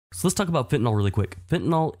So let's talk about fentanyl really quick.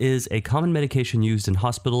 Fentanyl is a common medication used in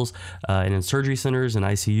hospitals and in surgery centers and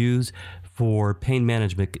ICUs for pain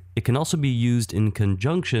management. It can also be used in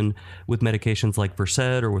conjunction with medications like Versed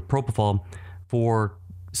or with propofol for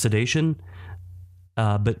sedation.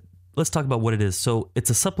 But let's talk about what it is. So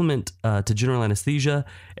it's a supplement to general anesthesia,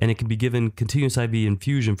 and it can be given continuous IV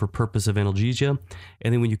infusion for purpose of analgesia.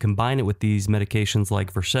 And then when you combine it with these medications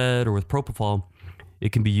like Versed or with propofol,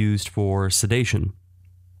 it can be used for sedation.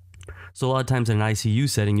 So a lot of times in an ICU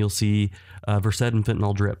setting, you'll see Versed and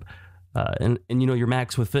fentanyl drip. And you know, your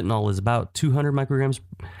max with fentanyl is about 200 micrograms.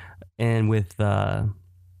 And with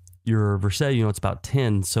your Versed, you know, it's about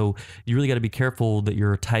 10. So you really got to be careful that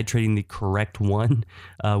you're titrating the correct one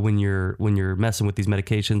when you're messing with these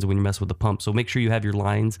medications and when you're messing with the pump. So make sure you have your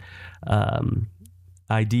lines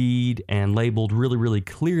ID'd and labeled really, really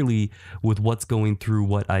clearly with what's going through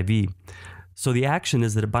what IV. So the action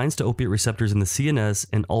is that it binds to opiate receptors in the CNS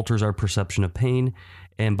and alters our perception of pain.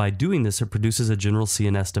 And by doing this, it produces a general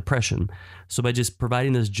CNS depression. So by just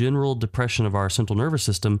providing this general depression of our central nervous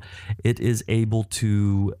system, it is able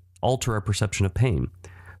to alter our perception of pain.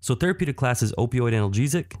 So therapeutic class is opioid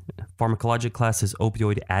analgesic. Pharmacologic class is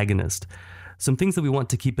opioid agonist. Some things that we want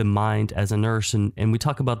to keep in mind as a nurse, and we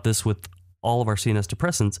talk about this with all of our CNS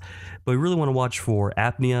depressants, but we really want to watch for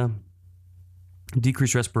apnea,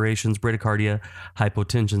 decreased respirations, bradycardia,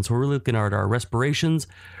 hypotension. So we're looking at our respirations,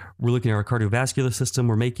 we're looking at our cardiovascular system,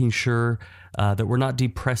 we're making sure that we're not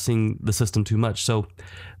depressing the system too much. So,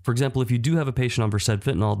 for example, if you do have a patient on Versed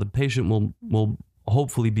fentanyl, the patient will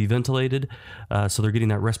hopefully be ventilated, so they're getting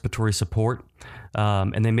that respiratory support,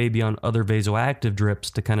 and they may be on other vasoactive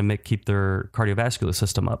drips to kind of keep their cardiovascular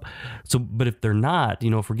system up. So, but if they're not,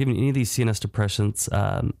 you know, if we're giving any of these CNS depressants,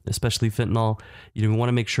 especially fentanyl, you know, we want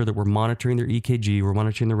to make sure that we're monitoring their EKG, we're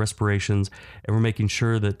monitoring their respirations, and we're making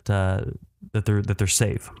sure that that they're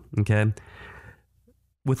safe. Okay.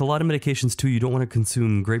 With a lot of medications too, you don't want to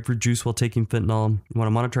consume grapefruit juice while taking fentanyl. You want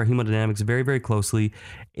to monitor our hemodynamics very, very closely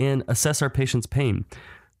and assess our patient's pain.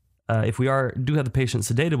 If we do have the patient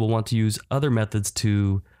sedated, we'll want to use other methods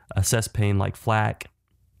to assess pain, like FLAC.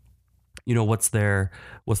 You know, what's their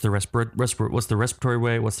respiratory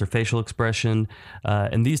rate, what's their facial expression,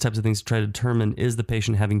 and these types of things to try to determine, is the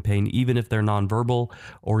patient having pain, even if they're nonverbal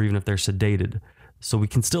or even if they're sedated. So we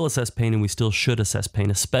can still assess pain, and we still should assess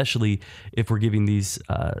pain, especially if we're giving these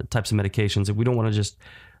types of medications. If we don't want to just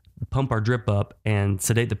pump our drip up and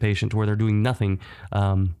sedate the patient to where they're doing nothing, we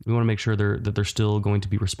want to make sure that they're still going to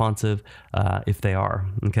be responsive if they are.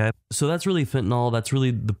 Okay, so that's really fentanyl. That's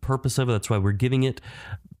really the purpose of it. That's why we're giving it.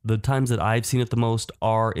 The times that I've seen it the most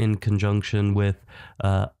are in conjunction with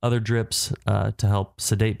other drips to help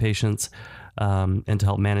sedate patients. And to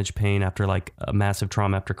help manage pain after like a massive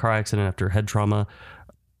trauma, after car accident, after head trauma,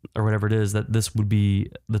 or whatever it is. That this would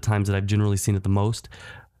be the times that I've generally seen it the most.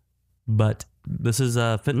 But this is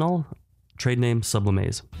fentanyl, trade name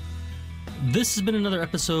Sublimaze. This has been another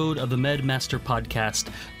episode of the MedMaster Podcast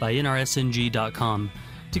by NRSNG.com.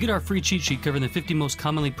 To get our free cheat sheet covering the 50 most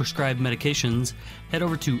commonly prescribed medications, head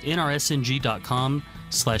over to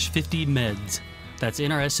nrsng.com/50meds. That's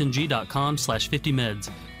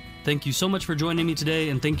nrsng.com/50meds. Thank you so much for joining me today,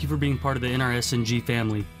 and thank you for being part of the NRSNG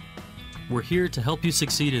family. We're here to help you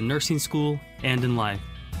succeed in nursing school and in life.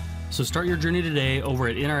 So start your journey today over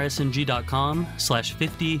at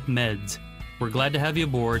nrsng.com/50meds. We're glad to have you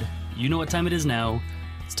aboard. You know what time it is now.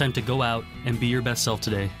 It's time to go out and be your best self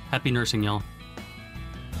today. Happy nursing, y'all.